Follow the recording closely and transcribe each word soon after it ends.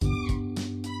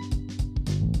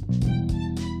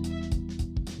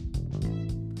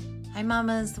Hi,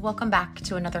 mamas. Welcome back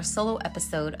to another solo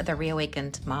episode of the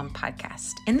Reawakened Mom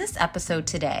Podcast. In this episode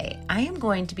today, I am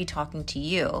going to be talking to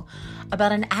you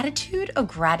about an attitude of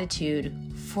gratitude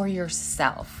for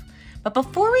yourself. But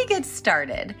before we get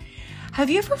started, have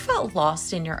you ever felt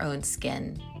lost in your own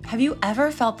skin? Have you ever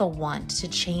felt the want to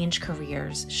change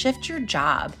careers, shift your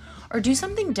job, or do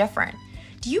something different?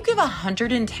 Do you give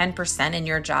 110% in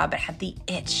your job but have the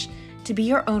itch to be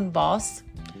your own boss?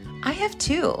 I have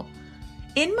too.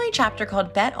 In my chapter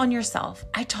called Bet on Yourself,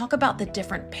 I talk about the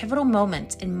different pivotal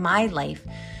moments in my life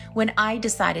when I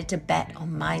decided to bet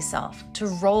on myself, to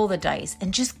roll the dice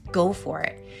and just go for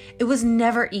it. It was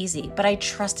never easy, but I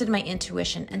trusted my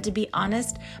intuition and, to be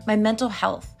honest, my mental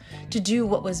health to do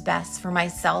what was best for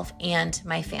myself and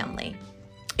my family.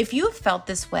 If you have felt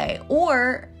this way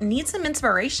or need some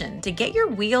inspiration to get your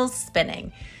wheels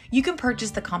spinning, you can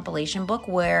purchase the compilation book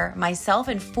where myself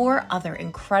and 4 other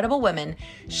incredible women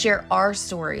share our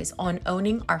stories on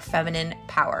owning our feminine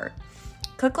power.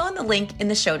 Click on the link in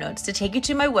the show notes to take you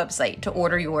to my website to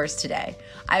order yours today.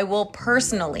 I will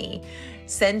personally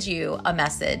send you a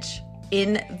message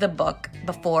in the book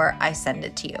before I send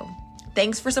it to you.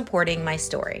 Thanks for supporting my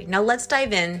story. Now let's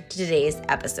dive into today's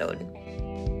episode.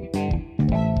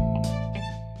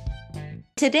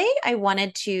 Today, I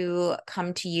wanted to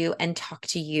come to you and talk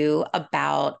to you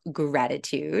about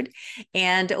gratitude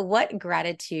and what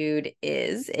gratitude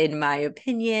is, in my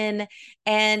opinion,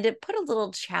 and put a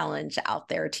little challenge out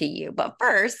there to you. But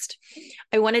first,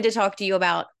 I wanted to talk to you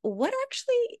about what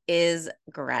actually is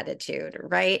gratitude,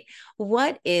 right?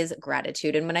 What is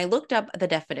gratitude? And when I looked up the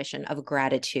definition of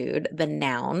gratitude, the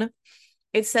noun,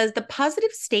 it says the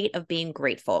positive state of being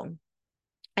grateful,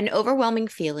 an overwhelming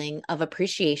feeling of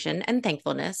appreciation and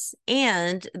thankfulness,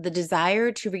 and the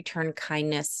desire to return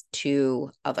kindness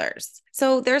to others.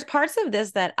 So there's parts of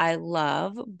this that I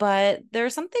love, but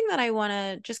there's something that I want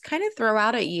to just kind of throw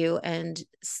out at you and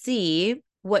see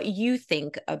what you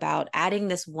think about adding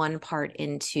this one part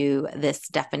into this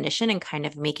definition and kind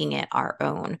of making it our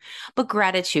own. But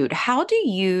gratitude, how do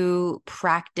you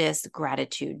practice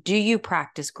gratitude? Do you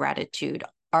practice gratitude?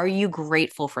 Are you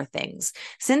grateful for things?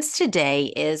 Since today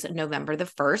is November the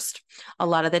 1st, a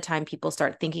lot of the time people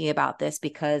start thinking about this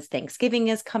because Thanksgiving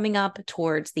is coming up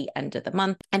towards the end of the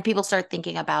month, and people start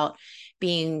thinking about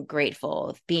being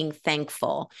grateful, being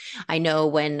thankful. I know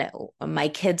when my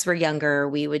kids were younger,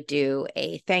 we would do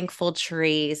a thankful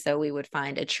tree. So we would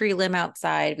find a tree limb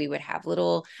outside. We would have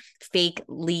little fake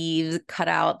leaves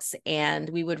cutouts, and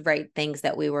we would write things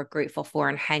that we were grateful for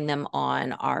and hang them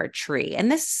on our tree.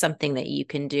 And this is something that you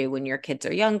can do when your kids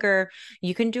are younger.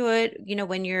 You can do it,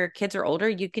 when your kids are older.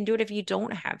 You can do it if you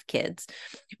don't have kids.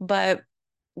 But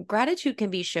gratitude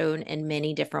can be shown in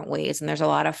many different ways, and there's a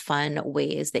lot of fun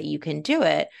ways that you can do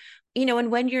it.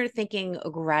 And when you're thinking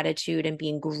gratitude and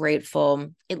being grateful,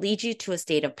 it leads you to a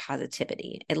state of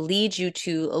positivity. It leads you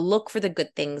to look for the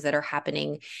good things that are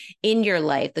happening in your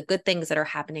life, the good things that are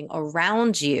happening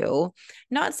around you.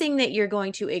 Not saying that you're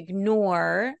going to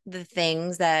ignore the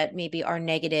things that maybe are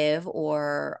negative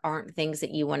or aren't things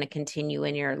that you want to continue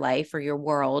in your life or your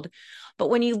world. But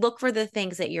when you look for the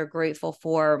things that you're grateful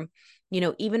for,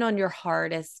 even on your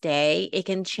hardest day, it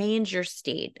can change your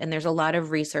state. And there's a lot of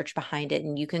research behind it.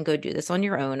 And you can go do this on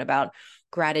your own about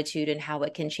gratitude and how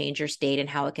it can change your state and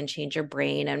how it can change your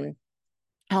brain and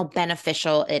how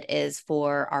beneficial it is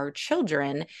for our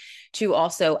children to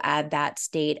also add that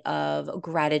state of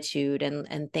gratitude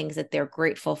and things that they're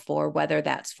grateful for, whether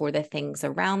that's for the things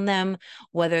around them,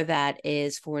 whether that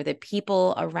is for the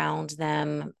people around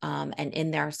them, and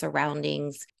in their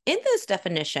surroundings. In this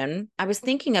definition, I was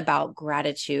thinking about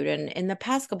gratitude, and in the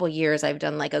past couple of years, I've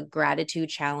done like a gratitude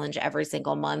challenge every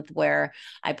single month where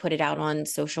I put it out on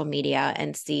social media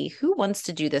and see who wants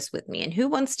to do this with me and who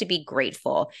wants to be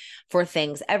grateful for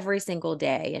things every single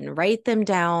day and write them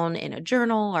down in a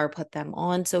journal or put them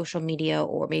on social media,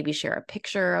 or maybe share a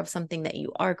picture of something that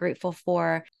you are grateful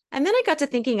for. And then I got to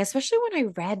thinking, especially when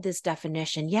I read this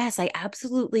definition, yes, I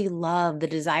absolutely love the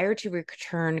desire to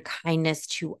return kindness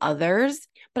to others.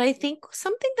 But I think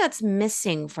something that's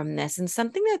missing from this, and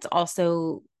something that's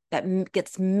also that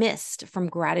gets missed from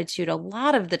gratitude a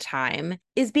lot of the time,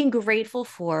 is being grateful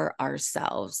for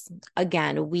ourselves.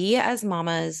 Again, we as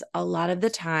mamas, a lot of the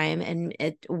time, and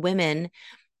women,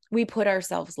 we put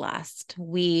ourselves last.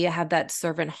 We have that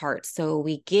servant heart. So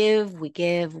we give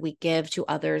to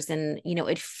others. And,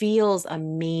 it feels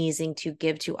amazing to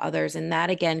give to others. And that,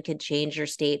 again, can change your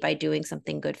state by doing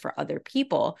something good for other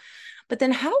people. But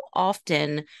then how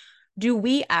often do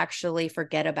we actually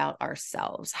forget about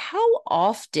ourselves? How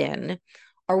often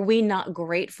Are we not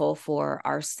grateful for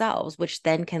ourselves, which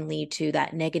then can lead to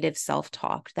that negative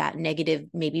self-talk, that negative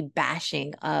maybe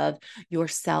bashing of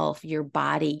yourself, your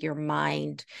body, your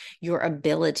mind, your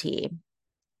ability?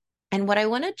 And what I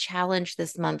want to challenge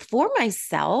this month for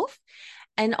myself,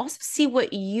 and also see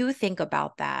what you think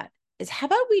about that, is how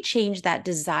about we change that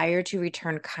desire to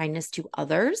return kindness to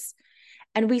others?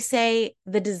 And we say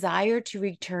the desire to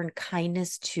return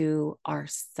kindness to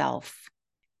ourselves.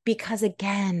 Because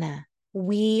again,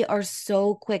 we are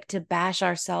so quick to bash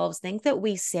ourselves, things that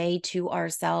we say to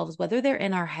ourselves, whether they're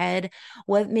in our head,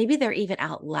 maybe they're even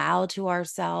out loud to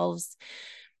ourselves,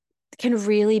 can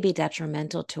really be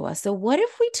detrimental to us. So what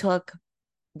if we took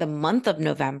the month of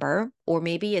November, or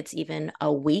maybe it's even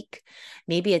a week,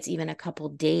 maybe it's even a couple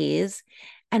days,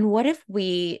 and what if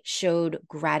we showed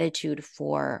gratitude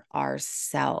for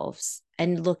ourselves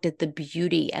and looked at the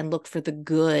beauty and looked for the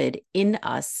good in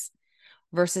us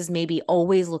versus maybe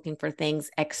always looking for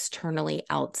things externally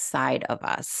outside of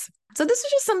us? So this is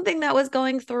just something that was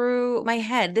going through my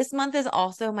head. This month is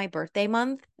also my birthday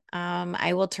month.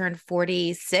 I will turn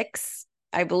 46,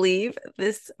 I believe,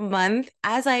 this month.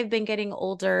 As I've been getting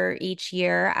older each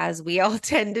year, as we all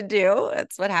tend to do,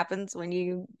 that's what happens when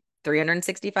you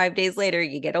 365 days later,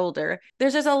 you get older.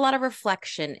 There's just a lot of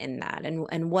reflection in that,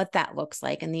 and what that looks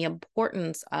like, and the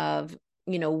importance of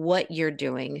what you're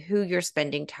doing, who you're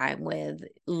spending time with,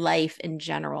 life in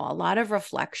general, a lot of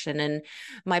reflection. And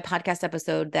my podcast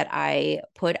episode that I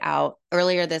put out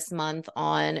earlier this month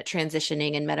on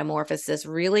transitioning and metamorphosis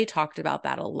really talked about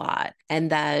that a lot. And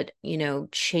that,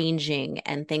 changing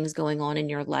and things going on in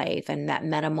your life and that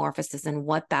metamorphosis and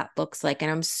what that looks like.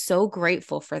 And I'm so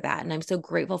grateful for that. And I'm so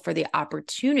grateful for the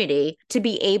opportunity to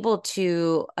be able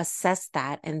to assess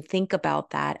that and think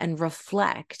about that and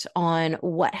reflect on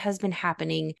what has been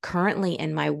happening currently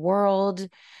in my world,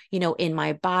 in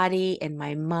my body, in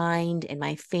my mind, in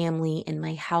my family, in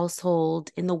my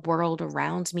household, in the world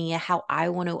around me, how I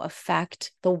want to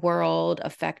affect the world,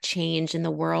 affect change in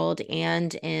the world,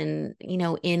 and in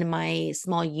my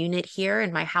small unit here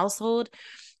in my household.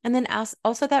 And then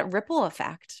also that ripple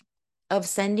effect of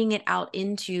sending it out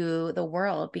into the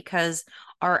world, because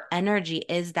our energy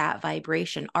is that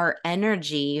vibration. Our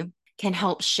energy can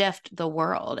help shift the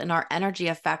world, and our energy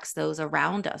affects those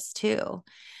around us too.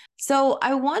 So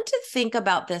I want to think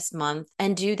about this month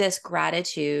and do this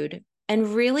gratitude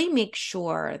and really make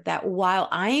sure that while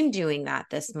I'm doing that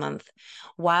this month,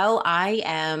 while I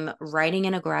am writing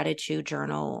in a gratitude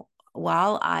journal,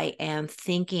 while I am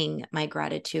thinking my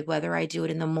gratitude, whether I do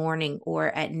it in the morning or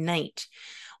at night,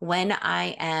 when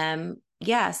I am,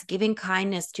 yes, giving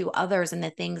kindness to others and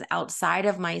the things outside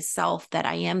of myself that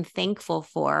I am thankful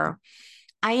for,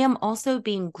 I am also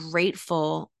being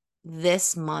grateful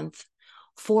this month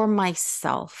for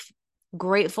myself,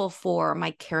 grateful for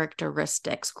my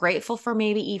characteristics, grateful for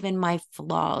maybe even my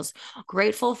flaws,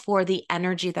 grateful for the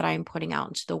energy that I'm putting out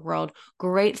into the world,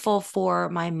 grateful for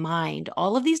my mind,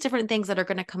 all of these different things that are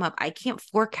going to come up. I can't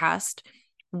forecast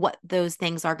what those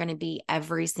things are going to be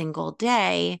every single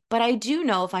day. But I do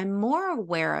know, if I'm more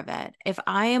aware of it, if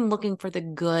I am looking for the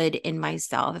good in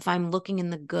myself, if I'm looking in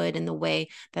the good in the way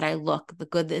that I look, the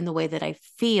good in the way that I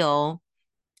feel,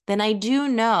 then I do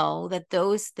know that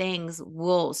those things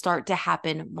will start to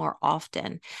happen more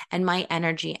often. And my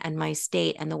energy and my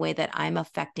state and the way that I'm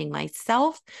affecting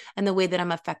myself and the way that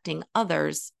I'm affecting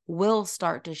others will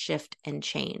start to shift and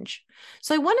change.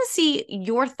 So I want to see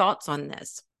your thoughts on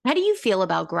this. How do you feel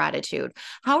about gratitude?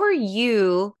 How are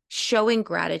you showing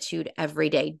gratitude every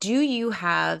day? Do you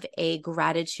have a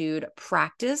gratitude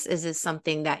practice? Is this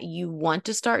something that you want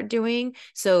to start doing?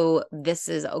 So this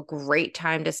is a great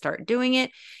time to start doing it.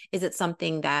 Is it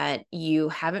something that you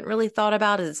haven't really thought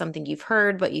about? Is it something you've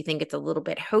heard, but you think it's a little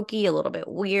bit hokey, a little bit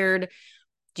weird?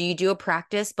 Do you do a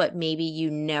practice, but maybe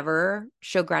you never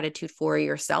show gratitude for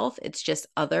yourself? It's just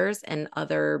others and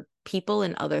other people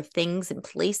and other things and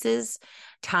places,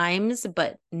 times,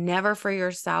 but never for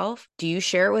yourself? Do you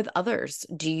share it with others?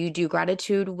 Do you do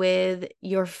gratitude with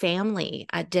your family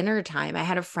at dinner time? I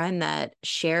had a friend that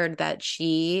shared that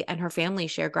she and her family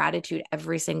share gratitude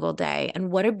every single day.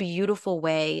 And what a beautiful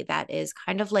way that is,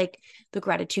 kind of like the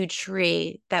gratitude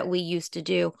tree that we used to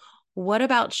do. What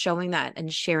about showing that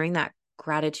and sharing that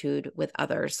gratitude with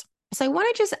others? So I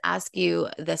want to just ask you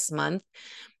this month,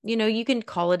 you can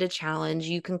call it a challenge,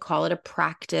 you can call it a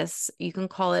practice, you can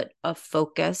call it a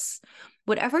focus,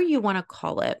 whatever you want to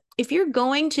call it. If you're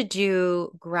going to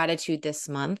do gratitude this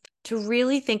month, to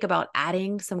really think about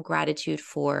adding some gratitude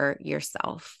for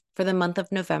yourself for the month of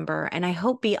November, and I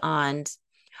hope beyond.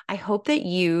 I hope that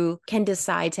you can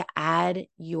decide to add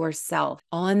yourself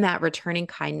on that returning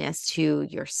kindness to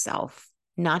yourself.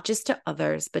 not just to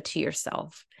others, but to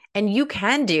yourself. And you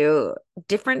can do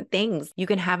different things. You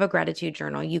can have a gratitude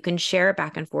journal. You can share it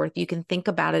back and forth. You can think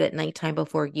about it at nighttime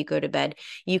before you go to bed.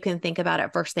 You can think about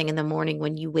it first thing in the morning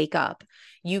when you wake up.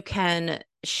 You can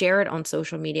share it on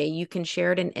social media. You can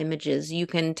share it in images. You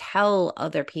can tell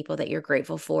other people that you're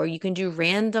grateful for. You can do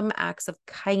random acts of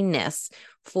kindness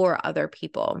for other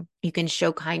people. You can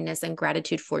show kindness and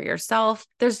gratitude for yourself.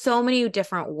 There's so many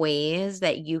different ways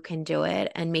that you can do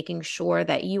it, and making sure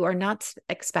that you are not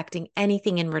expecting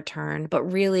anything in return,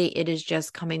 but really it is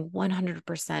just coming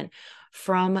 100%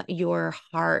 from your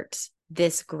heart,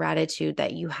 this gratitude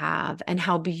that you have and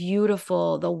how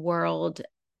beautiful the world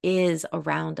is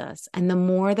around us. And the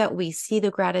more that we see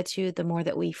the gratitude, the more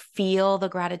that we feel the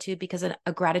gratitude, because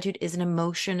a gratitude is an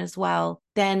emotion as well,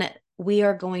 then we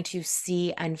are going to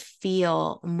see and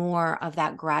feel more of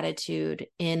that gratitude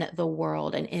in the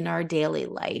world and in our daily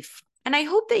life. And I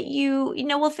hope that you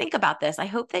will think about this. I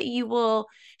hope that you will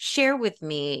share with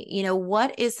me,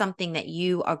 what is something that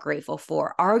you are grateful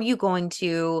for? Are you going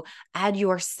to add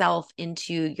yourself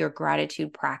into your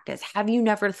gratitude practice? Have you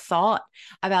never thought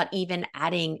about even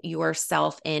adding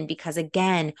yourself in? Because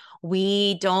again,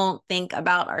 we don't think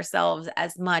about ourselves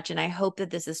as much. And I hope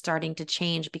that this is starting to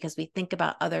change, because we think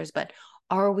about others, but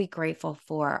are we grateful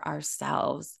for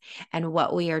ourselves and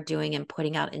what we are doing and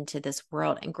putting out into this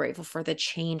world, and grateful for the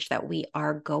change that we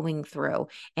are going through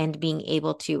and being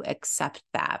able to accept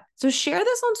that? So share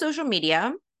this on social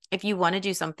media if you want to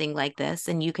do something like this,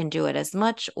 and you can do it as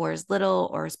much or as little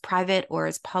or as private or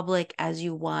as public as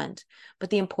you want.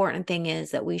 But the important thing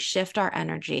is that we shift our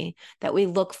energy, that we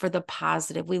look for the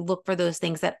positive, we look for those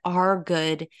things that are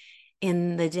good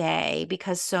in the day,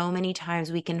 because so many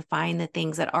times we can find the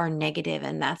things that are negative,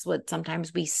 and that's what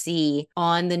sometimes we see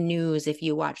on the news if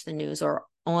you watch the news, or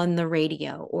on the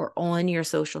radio, or on your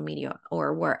social media,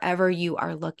 or wherever you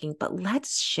are looking. But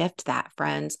let's shift that,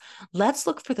 friends. Let's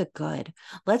look for the good.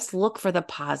 Let's look for the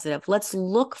positive. Let's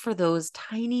look for those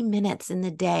tiny minutes in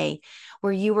the day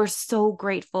where you were so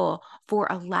grateful for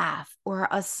a laugh or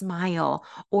a smile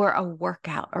or a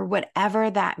workout or whatever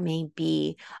that may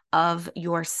be of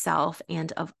yourself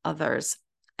and of others.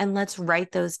 And let's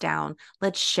write those down.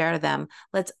 Let's share them.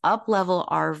 Let's up-level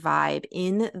our vibe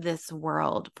in this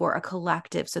world for a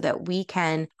collective, so that we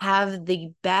can have the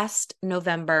best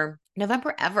November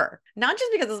ever. Not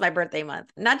just because it's my birthday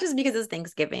month, not just because it's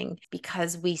Thanksgiving,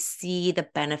 because we see the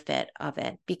benefit of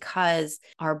it, because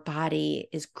our body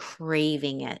is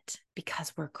craving it,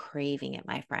 because we're craving it,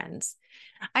 my friends.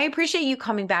 I appreciate you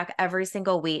coming back every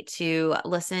single week to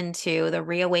listen to the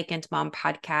Reawakened Mom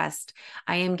podcast.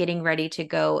 I am getting ready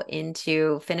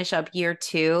to finish up year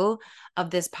 2 of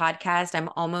this podcast. I'm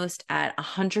almost at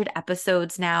 100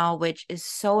 episodes now, which is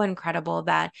so incredible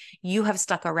that you have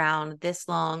stuck around this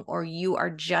long, or you are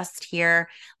just here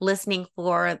listening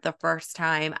for the first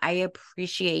time. I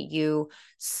appreciate you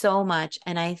so much.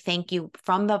 And I thank you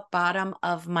from the bottom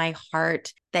of my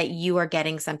heart that you are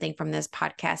getting something from this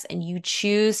podcast, and you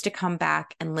choose to come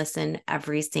back and listen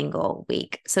every single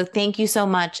week. So thank you so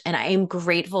much. And I am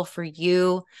grateful for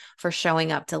you for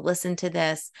showing up to listen to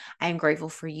this. I am grateful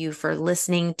for you for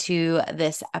listening to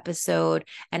this episode.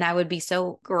 And I would be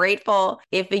so grateful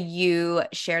if you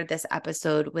shared this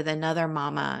episode with another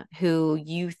mama who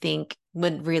you think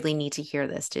would really need to hear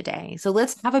this today. So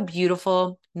let's have a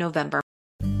beautiful November.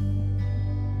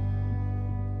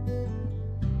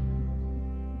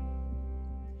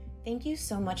 Thank you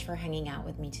so much for hanging out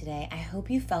with me today. I hope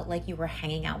you felt like you were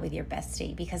hanging out with your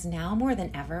bestie, because now more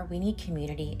than ever, we need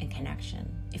community and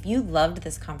connection. If you loved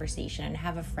this conversation and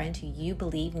have a friend who you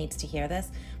believe needs to hear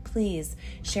this, please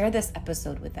share this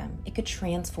episode with them. It could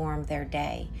transform their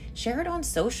day. Share it on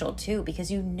social too,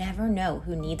 because you never know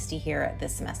who needs to hear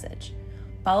this message.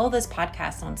 Follow this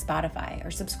podcast on Spotify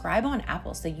or subscribe on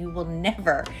Apple so you will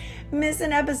never miss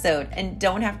an episode and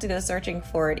don't have to go searching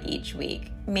for it each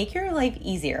week. Make your life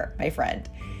easier, my friend.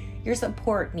 Your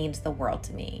support means the world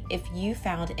to me. If you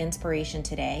found inspiration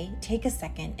today, take a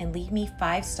second and leave me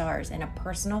 5 stars and a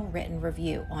personal written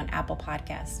review on Apple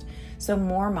Podcast so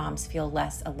more moms feel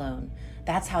less alone.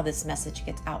 That's how this message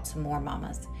gets out to more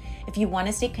mamas. If you want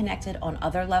to stay connected on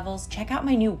other levels, check out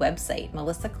my new website,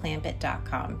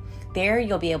 melissaclampitt.com. There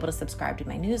you'll be able to subscribe to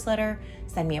my newsletter,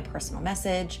 send me a personal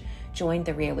message, join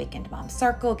the Reawakened Mom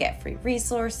Circle, get free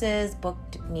resources, book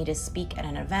me to speak at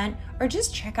an event, or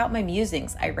just check out my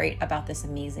musings I write about this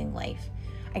amazing life.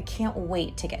 I can't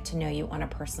wait to get to know you on a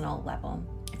personal level.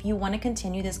 If you want to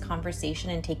continue this conversation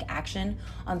and take action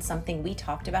on something we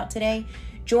talked about today,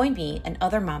 join me and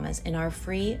other mamas in our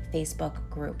free Facebook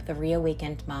group, the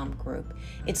Reawakened Mom Group.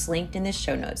 It's linked in the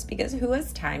show notes because who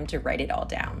has time to write it all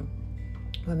down?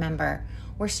 Remember,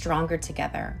 We're stronger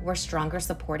together. We're stronger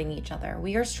supporting each other.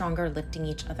 We are stronger lifting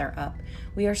each other up.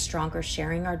 We are stronger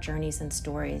sharing our journeys and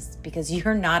stories because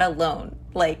you're not alone,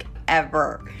 like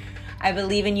ever. I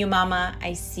believe in you, Mama.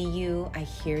 I see you. I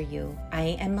hear you.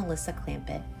 I am Melissa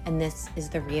Clampett, and this is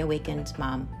the Reawakened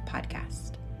Mom Podcast.